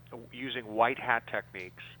done using white hat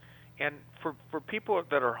techniques. And for people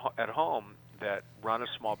that are at home that run a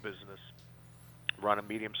small business, run a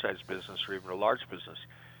medium-sized business, or even a large business,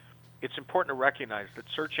 it's important to recognize that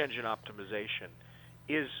search engine optimization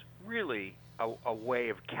is really a way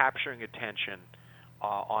of capturing attention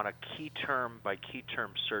on a key term by key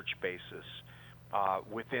term search basis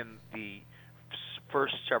within the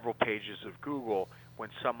first several pages of Google when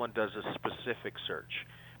someone does a specific search.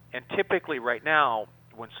 And typically right now,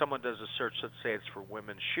 when someone does a search, let's say it's for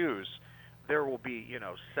women's shoes, there will be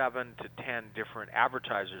 7 to 10 different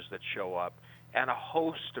advertisers that show up and a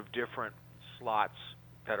host of different slots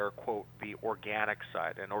that are, quote, the organic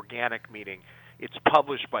side. And organic meaning it's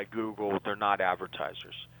published by Google, they're not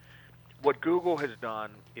advertisers. What Google has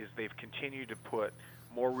done is they've continued to put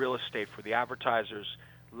more real estate for the advertisers,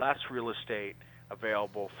 less real estate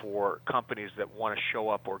available for companies that want to show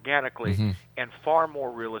up organically, and far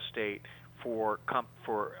more real estate for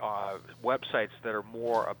websites that are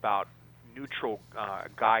more about neutral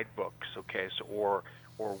guidebooks, or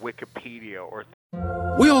Wikipedia or.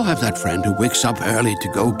 We all have that friend who wakes up early to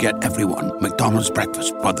go get everyone McDonald's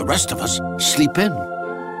breakfast, while the rest of us sleep in.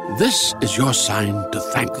 This is your sign to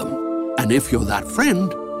thank them. And if you're that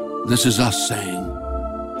friend, this is us saying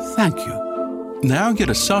thank you. Now get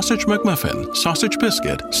a sausage McMuffin, sausage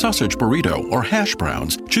biscuit, sausage burrito, or hash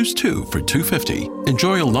browns. Choose 2 for $2.50.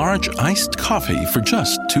 Enjoy a large iced coffee for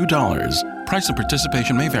just $2. Price and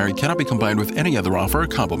participation may vary. Cannot be combined with any other offer or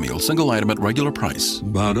combo meal. Single item at regular price.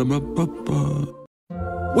 Ba-da-ba-ba-ba.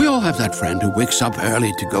 We all have that friend who wakes up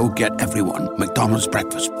early to go get everyone McDonald's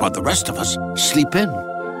breakfast, while the rest of us sleep in.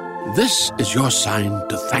 This is your sign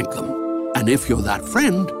to thank them. And if you're that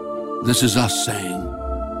friend, this is us saying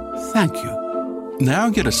thank you. Now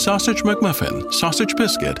get a sausage McMuffin, sausage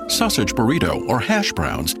biscuit, sausage burrito, or hash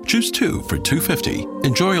browns. Choose 2 for $2.50.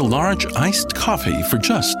 Enjoy a large iced coffee for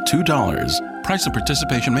just $2. Price and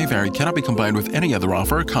participation may vary. Cannot be combined with any other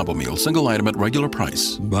offer or combo meal. Single item at regular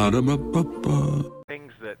price. Ba-da-ba-ba-ba.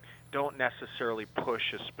 Things that don't necessarily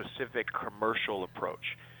push a specific commercial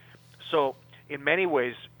approach. So in many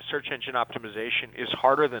ways, search engine optimization is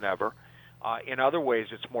harder than ever. In other ways,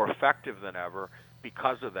 it's more effective than ever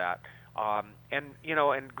because of that. And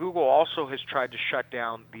Google also has tried to shut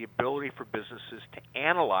down the ability for businesses to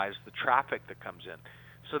analyze the traffic that comes in.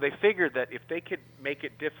 So they figured that if they could make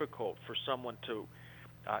it difficult for someone to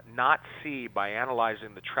not see by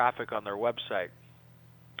analyzing the traffic on their website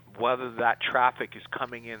whether that traffic is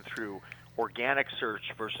coming in through organic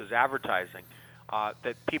search versus advertising,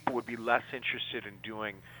 that people would be less interested in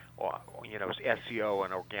doing SEO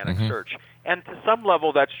and organic search. And to some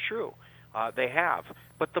level, that's true. They have.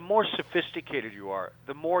 But the more sophisticated you are,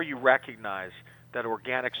 the more you recognize that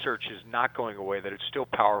organic search is not going away, that it's still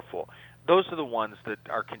powerful. Those are the ones that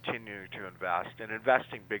are continuing to invest and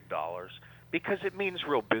investing big dollars because it means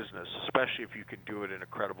real business, especially if you can do it in a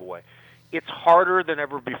credible way. It's harder than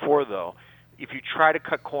ever before, though. If you try to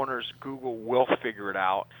cut corners, Google will figure it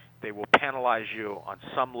out. They will penalize you on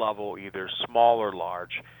some level, either small or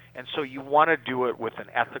large. And so you want to do it with an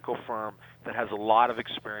ethical firm that has a lot of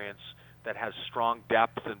experience, that has strong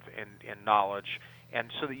depth and knowledge, and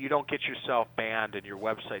so that you don't get yourself banned and your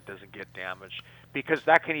website doesn't get damaged, because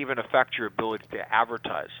that can even affect your ability to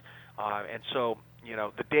advertise. And so,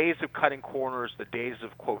 the days of cutting corners, the days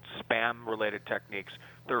of, quote, spam-related techniques,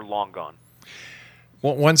 they're long gone.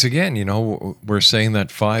 Well, once again, we're saying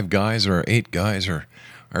that 5 guys or 8 guys are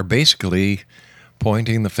basically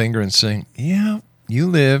pointing the finger and saying, yeah, you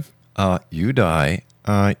live, you die,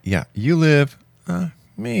 yeah, you live,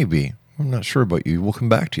 maybe. I'm not sure about you. We'll come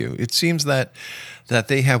back to you. It seems that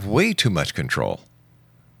they have way too much control.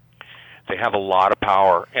 They have a lot of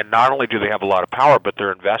power. And not only do they have a lot of power, but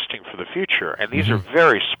they're investing for the future. And these are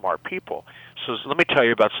very smart people. So let me tell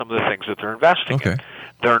you about some of the things that they're investing in.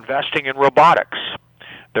 They're investing in robotics.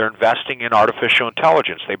 They're investing in artificial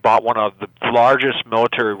intelligence. They bought one of the largest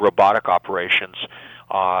military robotic operations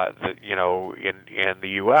in the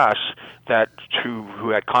U.S. who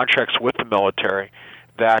had contracts with the military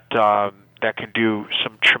that can do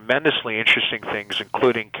some tremendously interesting things,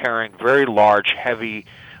 including carrying very large, heavy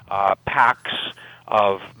packs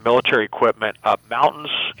of military equipment up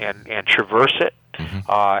mountains and traverse it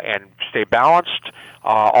and stay balanced,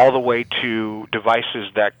 all the way to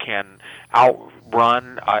devices that can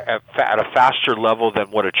outrun at a faster level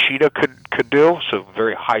than what a cheetah could do, so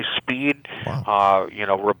very high speed,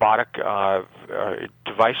 robotic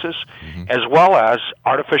devices, as well as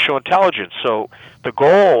artificial intelligence. So the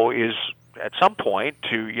goal is at some point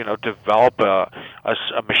to develop a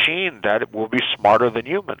machine that will be smarter than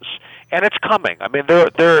humans, and it's coming. I mean,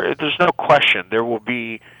 there's no question there will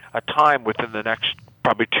be a time within the next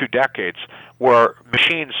probably 2 decades where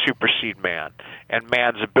machines supersede man and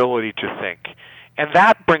man's ability to think. And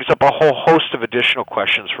that brings up a whole host of additional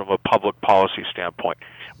questions from a public policy standpoint.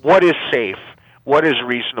 What is safe? What is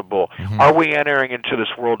reasonable? Are we entering into this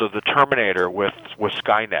world of the Terminator with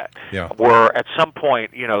Skynet, where at some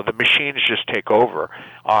point, the machines just take over?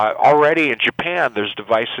 Already in Japan, there's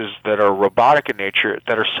devices that are robotic in nature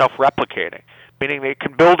that are self-replicating, meaning they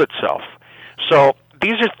can build itself. So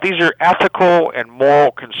these are ethical and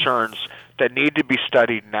moral concerns that need to be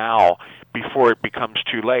studied now before it becomes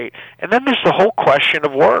too late. And then there's the whole question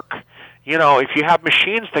of work. If you have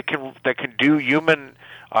machines that can do human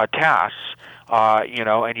tasks,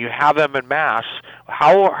 and you have them in mass,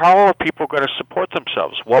 how are people going to support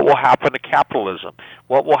themselves? What will happen to capitalism?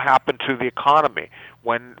 What will happen to the economy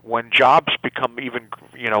when jobs become even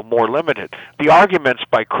more limited? The arguments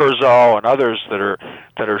by Kurzweil and others that are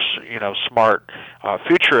smart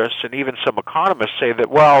futurists and even some economists say that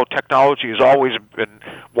technology has always been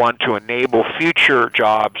one to enable future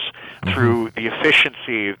jobs through the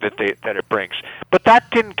efficiency that it brings. But that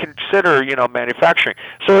didn't consider, manufacturing.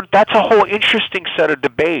 So that's a whole interesting set of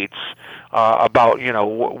debates about,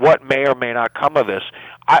 what may or may not come of this.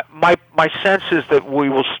 My sense is that we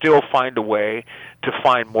will still find a way to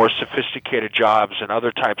find more sophisticated jobs and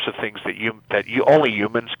other types of things that only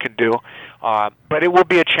humans can do. But it will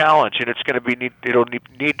be a challenge, and it'll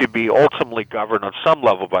need to be ultimately governed on some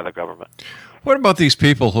level by the government. What about these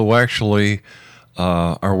people who actually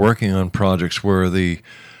are working on projects where the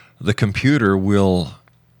computer will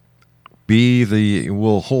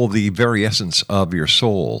will hold the very essence of your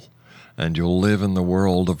soul, and you'll live in the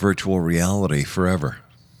world of virtual reality forever.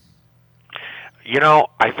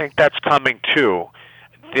 I think that's coming too.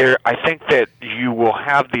 I think that you will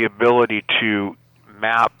have the ability to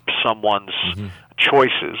map someone's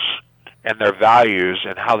choices and their values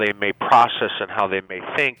and how they may process and how they may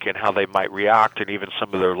think and how they might react and even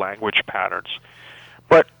some of their language patterns.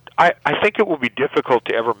 But I think it will be difficult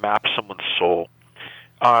to ever map someone's soul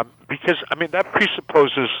because, that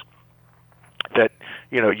presupposes that,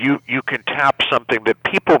 you can tap something that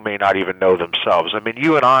people may not even know themselves.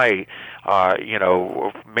 You and I,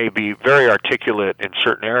 may be very articulate in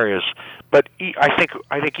certain areas, but I think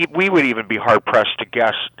we would even be hard-pressed to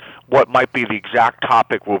guess what might be the exact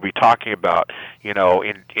topic we'll be talking about, in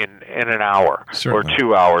an hour Certainly. or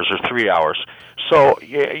 2 hours or 3 hours. So,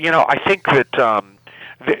 I think that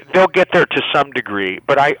they'll get there to some degree,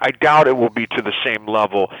 but I doubt it will be to the same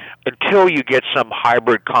level until you get some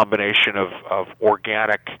hybrid combination of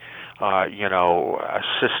organic, a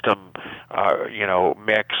system,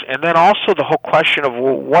 mix, and then also the whole question of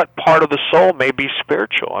what part of the soul may be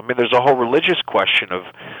spiritual. There's a whole religious question of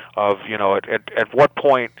at what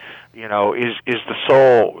point, is the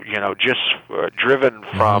soul, just driven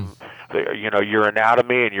from your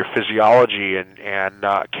anatomy and your physiology, and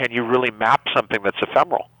can you really map something that's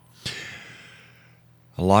ephemeral?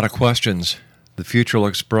 A lot of questions. The future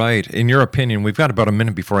looks bright. In your opinion, we've got about a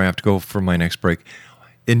minute before I have to go for my next break.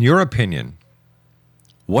 In your opinion,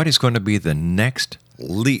 what is going to be the next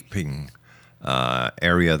leaping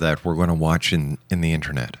area that we're going to watch in the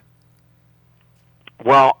internet?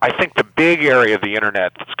 Well, I think the big area of the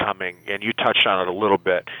internet that's coming, and you touched on it a little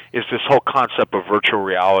bit, is this whole concept of virtual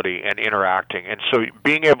reality and interacting. And so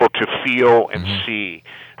being able to feel and see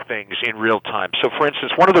things in real time. So, for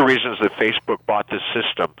instance, one of the reasons that Facebook bought this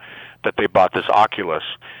system, that they bought this Oculus,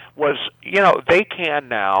 was, they can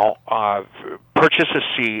now purchase a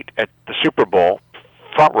seat at the Super Bowl,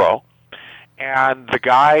 front row, and the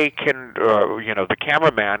guy can, the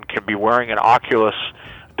cameraman can be wearing an Oculus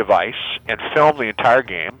device and film the entire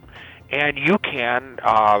game, and you can,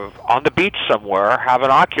 on the beach somewhere, have an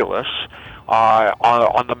Oculus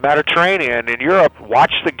on the Mediterranean in Europe,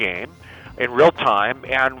 watch the game in real time,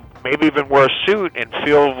 and maybe even wear a suit and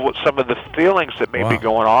feel some of the feelings that may be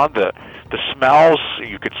going on, the smells,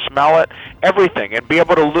 you could smell it, everything, and be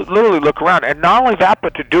able to literally look around. And not only that,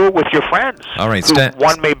 but to do it with your friends. All right,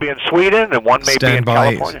 one may be in Sweden and one may be in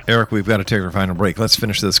California. Eric, we've got to take our final break. Let's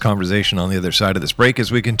finish this conversation on the other side of this break as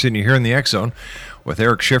we continue here in the X Zone with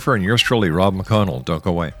Eric Schiffer and yours truly, Rob McConnell. Don't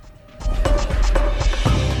go away.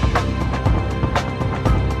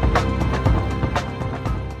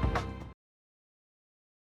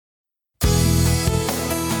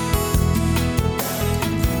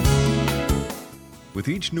 With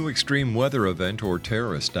each new extreme weather event or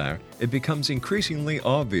terrorist act, it becomes increasingly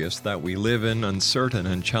obvious that we live in uncertain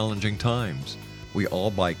and challenging times. We all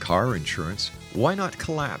buy car insurance. Why not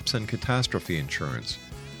collapse and catastrophe insurance?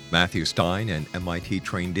 Matthew Stein, an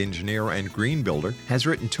MIT-trained engineer and green builder, has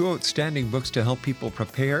written 2 outstanding books to help people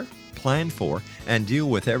prepare, plan for, and deal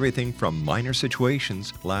with everything from minor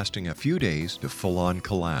situations lasting a few days to full-on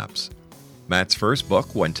collapse. Matt's first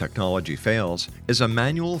book, When Technology Fails, is a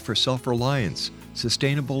manual for self-reliance,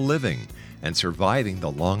 sustainable living, and surviving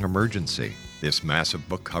the long emergency. This massive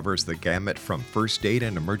book covers the gamut from first aid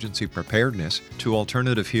and emergency preparedness to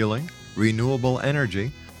alternative healing, renewable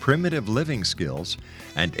energy, primitive living skills,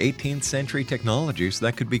 and 18th century technologies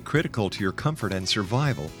that could be critical to your comfort and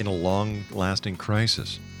survival in a long-lasting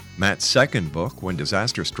crisis. Matt's second book, When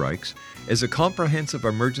Disaster Strikes, is a comprehensive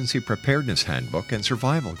emergency preparedness handbook and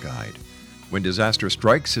survival guide. When Disaster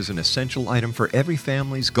Strikes is an essential item for every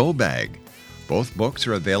family's go bag. Both books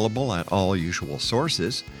are available at all usual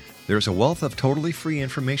sources. There's a wealth of totally free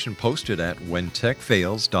information posted at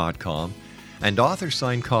whentechfails.com, and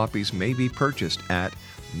author-signed copies may be purchased at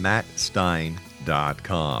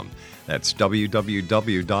mattstein.com. That's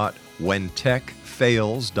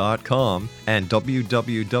www.whentechfails.com and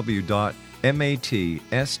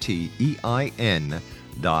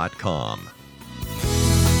www.matstein.com.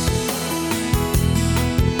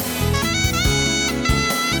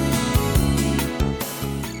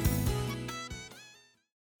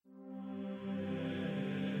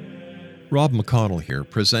 Rob McConnell here,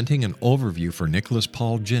 presenting an overview for Nicholas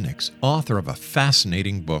Paul Jennings, author of a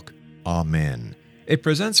fascinating book, Amen. It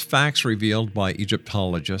presents facts revealed by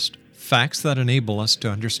Egyptologists, facts that enable us to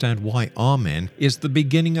understand why Amen is the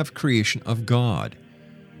beginning of creation of God.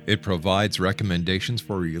 It provides recommendations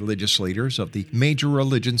for religious leaders of the major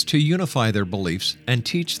religions to unify their beliefs and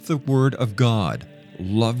teach the Word of God.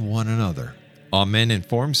 Love one another. Amen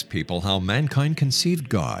informs people how mankind conceived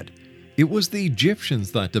God. It was the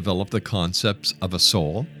Egyptians that developed the concepts of a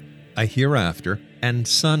soul, a hereafter, and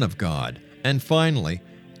Son of God. And finally,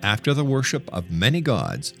 after the worship of many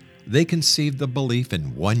gods, they conceived the belief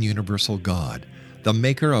in one universal God, the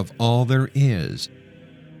maker of all there is.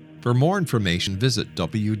 For more information, visit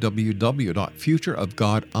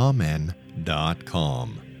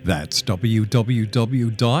www.futureofgodamen.com. That's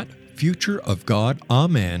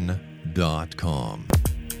www.futureofgodamen.com.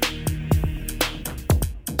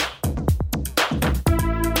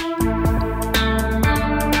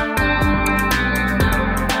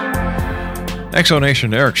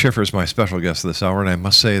 Exonation, Eric Schiffer is my special guest this hour, and I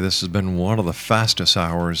must say this has been one of the fastest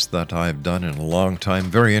hours that I've done in a long time.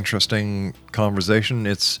 Very interesting conversation.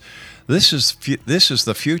 This is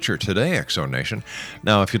the future today, Exonation.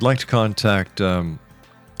 Now, if you'd like to contact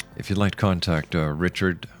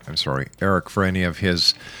Eric for any of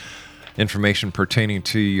his information pertaining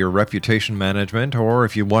to your reputation management, or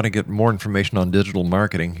if you want to get more information on digital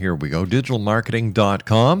marketing, here we go,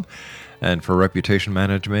 digitalmarketing.com. And for reputation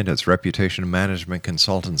management, it's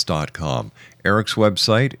reputationmanagementconsultants.com. Eric's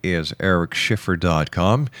website is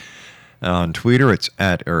ericschiffer.com. On Twitter, it's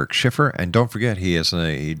at Eric Schiffer. And don't forget,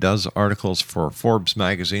 he does articles for Forbes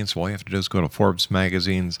magazine. So all you have to do is go to Forbes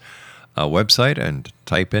magazine's website and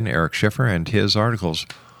type in Eric Schiffer, and his articles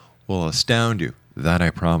will astound you. That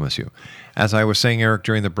I promise you. As I was saying, Eric,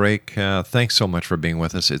 during the break, thanks so much for being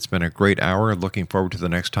with us. It's been a great hour. Looking forward to the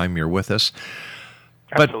next time you're with us.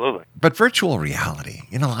 Absolutely. But virtual reality,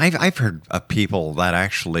 I've heard of people that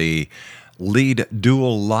actually lead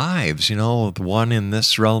dual lives, one in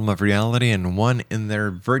this realm of reality and one in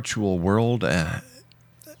their virtual world.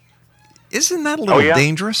 Isn't that a little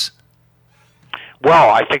dangerous?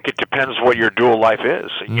 Well, I think it depends what your dual life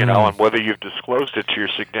is, and whether you've disclosed it to your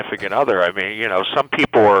significant other. I mean, some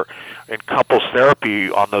people are in couples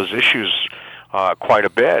therapy on those issues quite a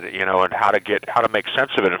bit, and how to make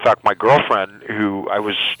sense of it. In fact, my girlfriend,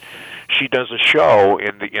 she does a show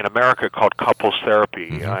in America called Couples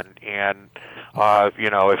Therapy, and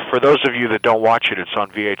if for those of you that don't watch it, it's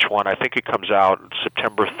on VH1. I think it comes out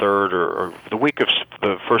September 3rd or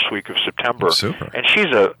the first week of September. Oh, super. And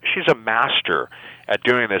she's a master at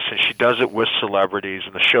doing this, and she does it with celebrities,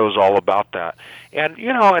 and the show's all about that. And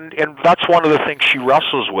and that's one of the things she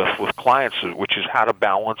wrestles with clients, which is how to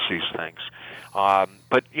balance these things.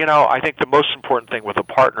 But I think the most important thing with a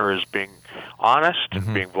partner is being honest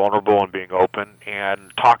and being vulnerable and being open and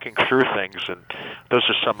talking through things, and those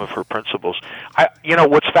are some of her principles.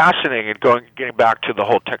 What's fascinating, and getting back to the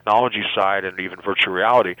whole technology side and even virtual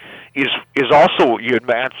reality, is also you had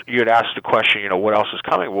asked the question, what else is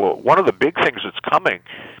coming? Well, one of the big things that's coming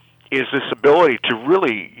is this ability to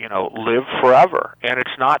really, live forever. And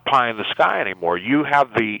it's not pie in the sky anymore. You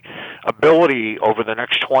have the ability over the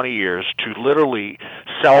next 20 years to literally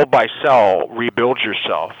cell by cell rebuild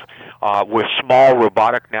yourself with small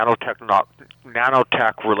robotic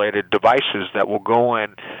nanotech-related devices that will go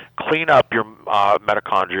in, clean up your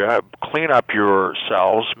mitochondria, clean up your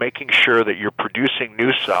cells, making sure that you're producing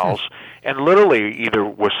new cells, and literally, either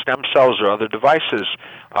with stem cells or other devices,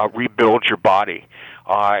 rebuild your body.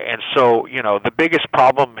 And so, the biggest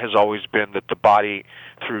problem has always been that the body,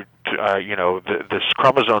 through, the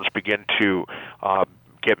chromosomes begin to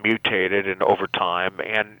get mutated and over time.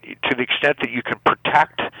 And to the extent that you can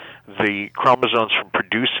protect the chromosomes from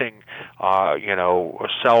producing,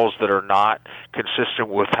 cells that are not consistent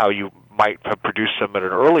with how you might have produced them at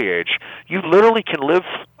an early age, you literally can live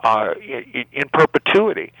in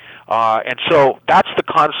perpetuity. And so that's the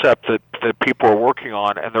concept that people are working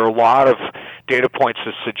on, and there are a lot of data points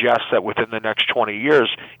that suggest that within the next 20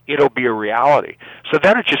 years, it'll be a reality. So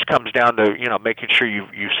then it just comes down to, making sure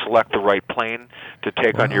you select the right plane to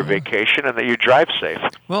take on your vacation and that you drive safe.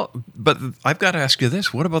 Well, but I've got to ask you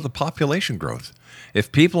this. What about the population growth?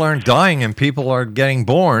 If people aren't dying and people are getting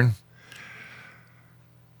born,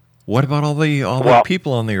 what about all the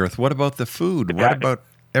people on the earth? What about the food? What about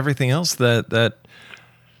everything else that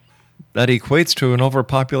equates to an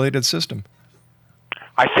overpopulated system?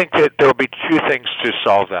 I think that there will be two things to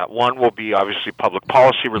solve that. One will be obviously public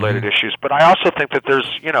policy related issues, but I also think that there's,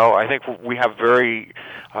 I think we have very,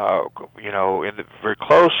 very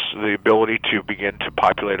close the ability to begin to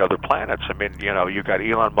populate other planets. I mean, you've got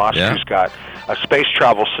Elon Musk who's got a space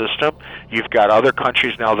travel system. You've got other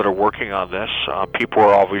countries now that are working on this. People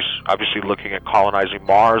are always obviously looking at colonizing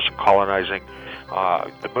Mars and colonizing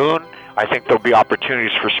the moon. I think there'll be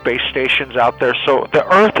opportunities for space stations out there. So the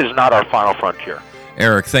Earth is not our final frontier.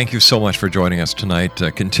 Eric, thank you so much for joining us tonight.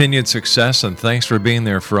 Continued success, and thanks for being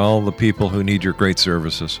there for all the people who need your great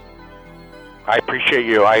services. I appreciate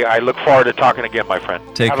you. I look forward to talking again, my friend.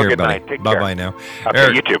 Take Have care, a good buddy. night. Take Bye-bye care. now. Okay,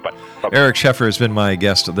 Eric, you too, bud. Bye-bye. Eric Schiffer has been my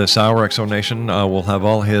guest this hour, X Zone Nation. We'll have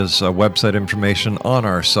all his website information on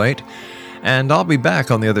our site. And I'll be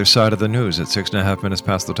back on the other side of the news at 6.5 minutes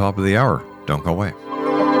past the top of the hour. Don't go away.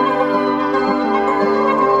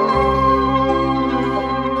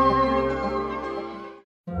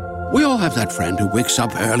 We all have that friend who wakes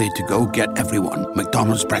up early to go get everyone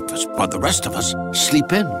McDonald's breakfast, while the rest of us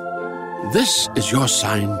sleep in. This is your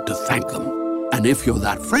sign to thank them. And if you're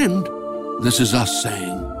that friend, this is us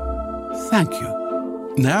saying thank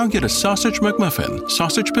you. Now get a sausage McMuffin,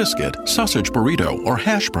 sausage biscuit, sausage burrito, or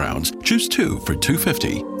hash browns. Choose 2 for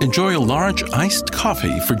 $2.50. Enjoy a large iced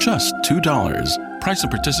coffee for just $2. Price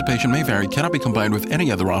and participation may vary. Cannot be combined with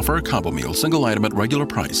any other offer or combo meal. Single item at regular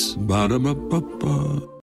price. Ba-da-ba-ba-ba.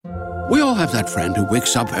 We all have that friend who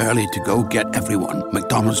wakes up early to go get everyone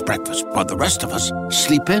McDonald's breakfast, while the rest of us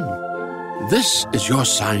sleep in. This is your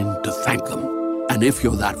sign to thank them. And if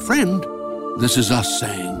you're that friend, this is us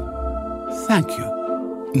saying thank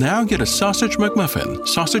you. Now get a sausage McMuffin,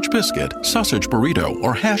 sausage biscuit, sausage burrito,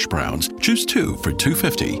 or hash browns. Choose 2 for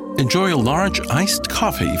 $2.50. Enjoy a large iced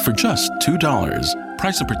coffee for just $2.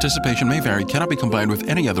 Price and participation may vary. Cannot be combined with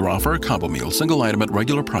any other offer or combo meal. Single item at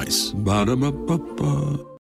regular price. Ba-da-ba-ba-ba.